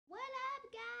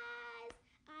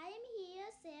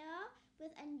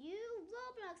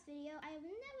Roblox video. I have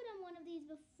never done one of these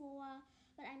before,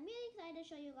 but I'm really excited to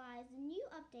show you guys the new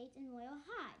updates in Royal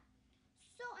High.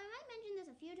 So I might mention this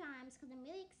a few times because I'm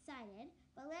really excited,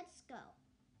 but let's go.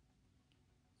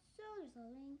 So there's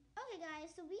loading. Okay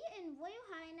guys, so we're in Royal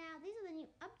High now. These are the new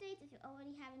updates if you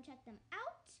already haven't checked them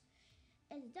out.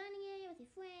 It's a dining area with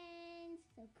your friends,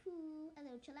 so cool, a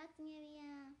little chillaxing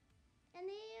area. And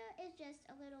there is just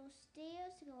a little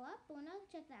stairs to go up, but we're not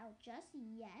gonna check that out just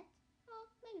yet. Oh,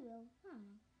 maybe we'll, I don't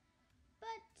know.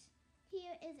 But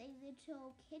here is a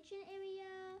little kitchen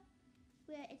area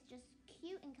where it's just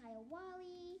cute and kind of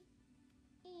wally.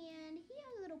 And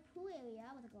here's a little pool area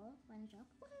with a girl riding a truck.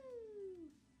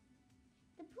 Woohoo!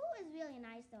 The pool is really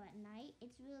nice though at night.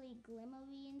 It's really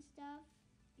glimmery and stuff.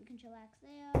 You can chillax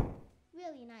there.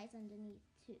 Really nice underneath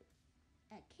too.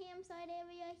 A campsite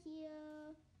area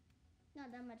here.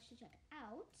 Not that much to check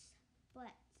out,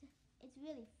 but it's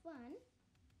really fun.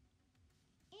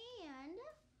 And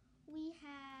we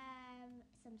have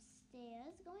some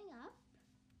stairs going up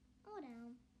or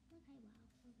down. Okay,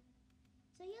 wow.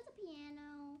 So here's a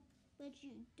piano, which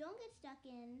you don't get stuck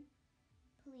in,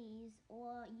 please,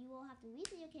 or you will have to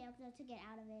reset your character to get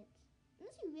out of it.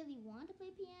 Unless you really want to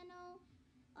play piano.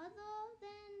 Other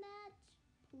than that,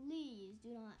 please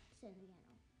do not sit in the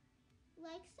piano.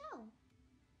 Like so.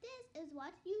 This is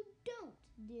what you don't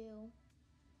do.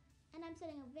 And I'm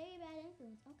setting a very bad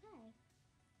influence. Okay.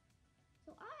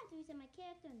 So I have to reset my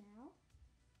character now.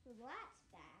 So that's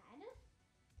bad.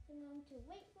 So I'm going to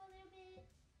wait for a little bit.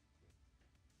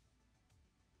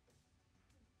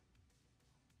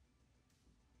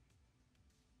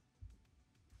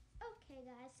 Okay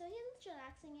guys, so here's the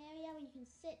chillaxing area where you can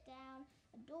sit down,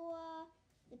 a door,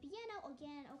 the piano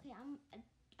again. Okay,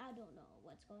 I don't know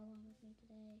what's going on with me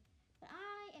today, but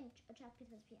I am attracted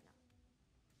to this piano.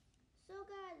 So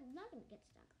guys, I'm not gonna get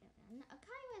stuck there then. A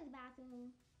kind of the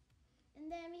bathroom. And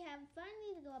then we have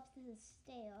finally to go up to the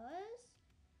stairs.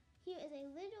 Here is a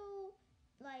little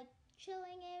like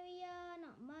chilling area,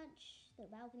 not much, the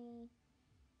balcony.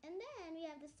 And then we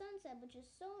have the sunset, which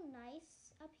is so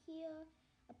nice up here.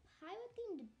 A pirate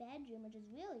themed bedroom, which is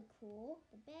really cool.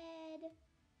 The bed.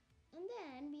 And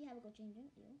then we have a go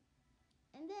changing. Ew.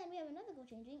 And then we have another go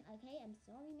changing. Okay, I'm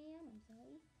sorry, ma'am. I'm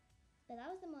sorry. But that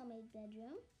was the mermaid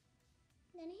bedroom.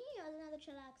 Then here is another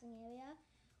chillaxing area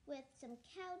with some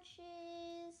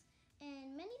couches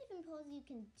and many different poses you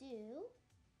can do.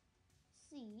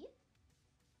 See,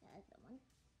 that's the one.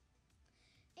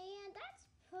 And that's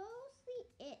mostly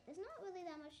it. There's not really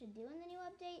that much to do in the new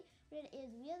update, but it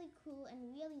is really cool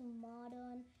and really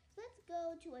modern. So let's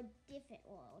go to a different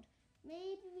world.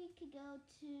 Maybe we could go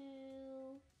to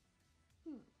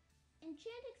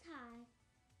Enchantix High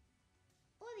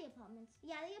or the apartments.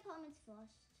 Yeah, the apartments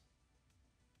first.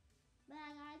 But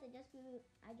guys,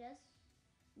 I just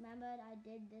remembered I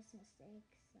did this mistake,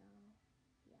 so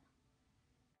yeah.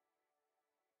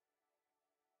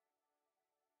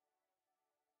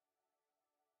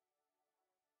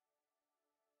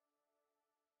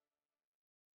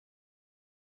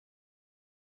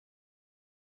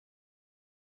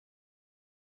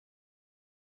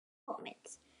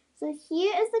 Apartments. So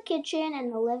here is the kitchen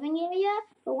and the living area,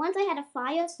 but once I had a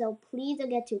fire, so please don't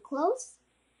get too close.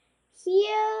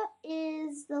 Here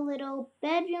is the little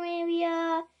bedroom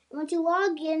area. And once you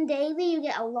log in daily, you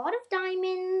get a lot of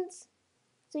diamonds.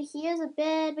 So here's a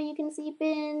bed where you can sleep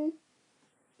in.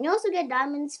 You also get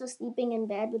diamonds for sleeping in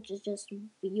bed, which is just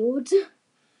weird.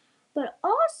 But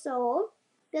also,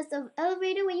 there's the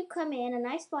elevator where you come in, a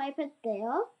nice fire pit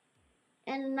there,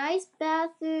 and a nice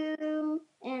bathroom.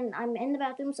 And I'm in the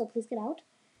bathroom, so please get out.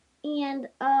 And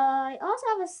I also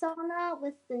have a sauna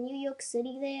with the New York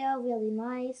City there, really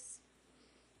nice.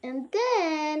 And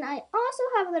then I also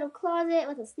have a little closet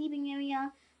with a sleeping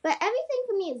area. But everything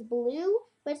for me is blue,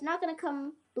 but it's not going to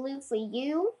come blue for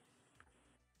you.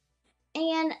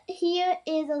 And here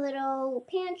is a little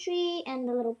pantry and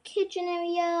a little kitchen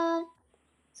area.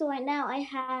 So right now I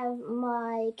have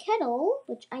my kettle,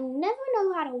 which I never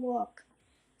know how to work.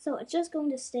 So it's just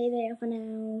going to stay there for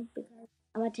now because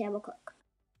I'm a terrible cook.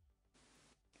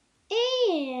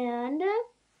 And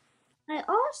I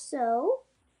also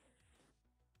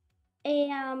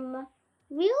am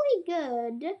really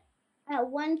good at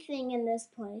one thing in this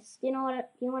place. You want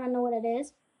to know what it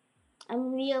is?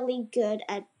 I'm really good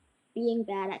at being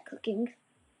bad at cooking.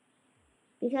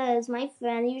 Because my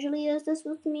friend usually does this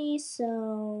with me,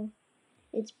 so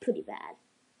it's pretty bad.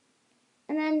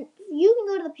 And then you can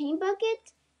go to the paint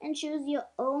bucket and choose your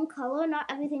own color. Not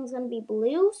everything's going to be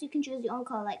blue, so you can choose your own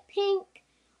color like pink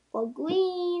or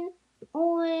green,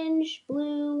 orange,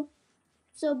 blue.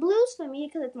 So blue's for me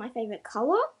because it's my favorite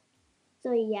color.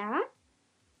 So yeah.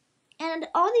 And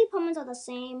all the apartments are the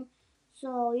same,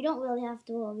 so you don't really have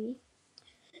to worry.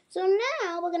 So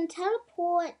now we're gonna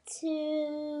teleport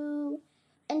to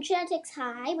Enchantix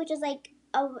High, which is like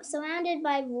surrounded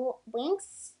by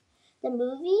Winx, the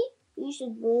movie. You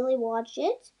should really watch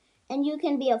it. And you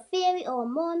can be a fairy or a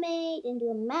mermaid and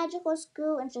do a magical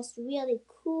school, and it's just really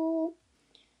cool.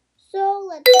 So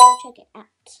let's go check it out.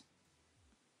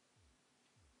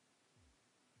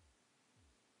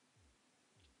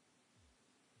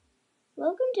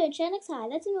 Welcome to Enchantrix High.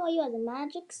 Let's enroll you as a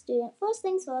magic student. First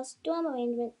things first, dorm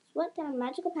arrangements. What kind of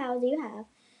magical powers do you have?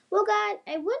 Well, guys,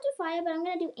 I would do fire, but I'm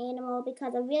going to do animal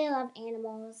because I really love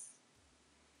animals.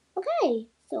 Okay,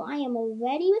 so I am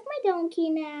ready with my donkey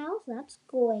now, so that's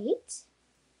great.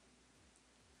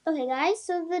 Okay, guys,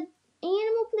 so the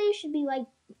animal place should be right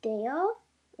there.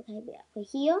 Okay, yeah, right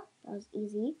here. That was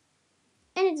easy.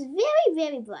 And it's very,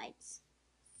 very bright.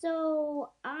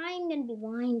 So I'm going to be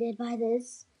blinded by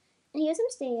this. And here's some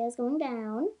stairs going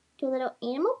down to a little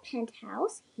animal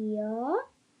penthouse here.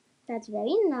 That's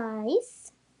very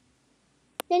nice.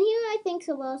 Then here I think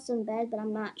so well some bed, but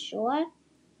I'm not sure.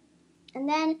 And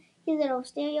then here's a little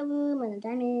stereo room and a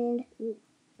diamond. Ooh,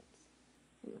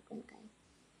 I'm not going to go.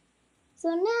 So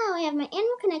now I have my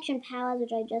animal connection powers,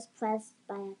 which I just pressed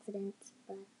by accident,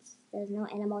 but there's no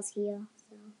animals here.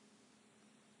 So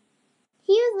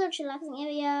here's a little chillaxing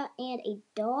area and a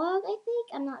dog, I think.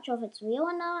 I'm not sure if it's real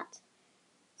or not.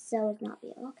 So it's not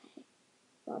real. Okay.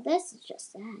 Well, this is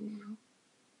just sad now.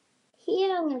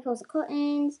 Here I'm gonna close the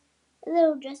curtains. A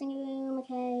little dressing room,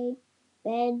 okay.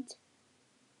 Bed.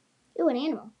 Ooh, an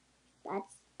animal.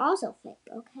 That's also fake.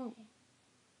 Okay.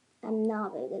 I'm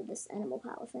not very good at this animal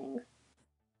power thing.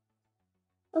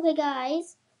 Okay,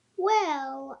 guys.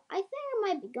 Well, I think I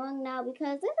might be going now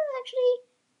because this is actually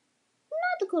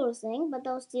not the coolest thing, but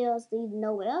those stairs lead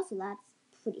nowhere, so that's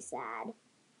pretty sad.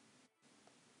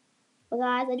 But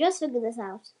guys, I just figured this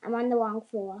out. I'm on the wrong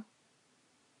floor.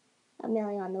 I'm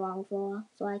nearly on the wrong floor,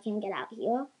 so I can't get out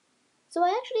here. So I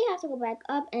actually have to go back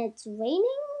up, and it's raining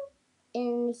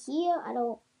in here. I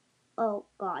don't. Oh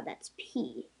god, that's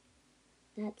pee.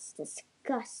 That's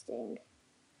disgusting.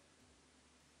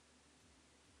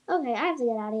 Okay, I have to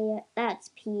get out of here.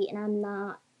 That's pee, and I'm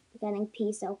not getting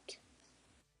pee soaked.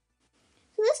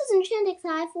 So this is Enchantix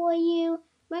High for you.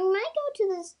 I might go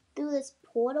to this through this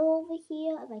portal over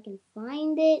here if I can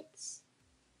find it.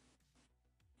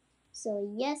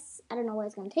 So yes, I don't know where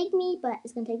it's gonna take me, but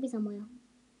it's gonna take me somewhere.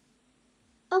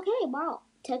 Okay, wow,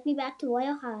 took me back to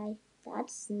Royal High.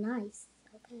 That's nice.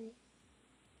 Okay.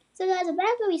 So guys, we're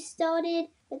back where we started,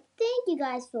 but thank you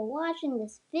guys for watching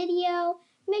this video.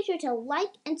 Make sure to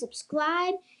like and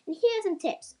subscribe, and here are some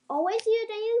tips. Always do your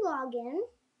daily login,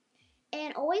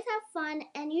 and always have fun,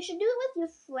 and you should do it with your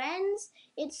friends.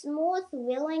 It's more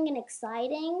thrilling and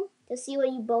exciting to see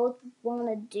what you both want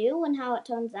to do and how it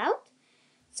turns out.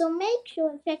 So make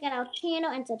sure to check out our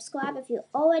channel and subscribe if you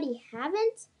already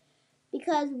haven't,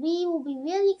 because we will be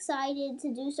really excited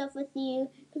to do stuff with you,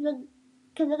 because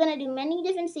we're going to do many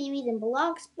different series in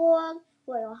Bloxburg,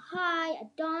 Royal High,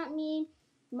 Adopt Me,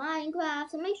 Minecraft.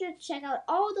 So make sure to check out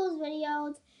all those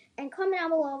videos and comment down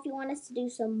below if you want us to do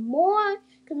some more,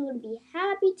 because we would be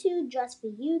happy to just for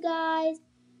you guys.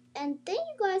 And thank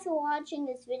you guys for watching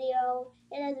this video.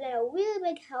 It has been a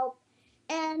really big help.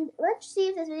 And let's see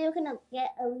if this video can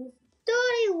get at least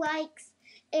 30 likes.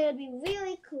 It would be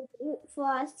really cool for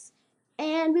us.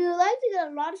 And we would like to get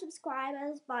a lot of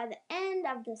subscribers by the end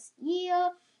of this year.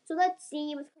 So let's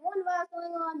see what's going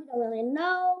on. We don't really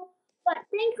know. But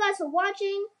thank you guys for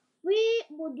watching. We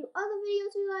will do other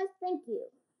videos for you guys. Thank you.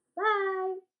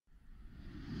 Bye.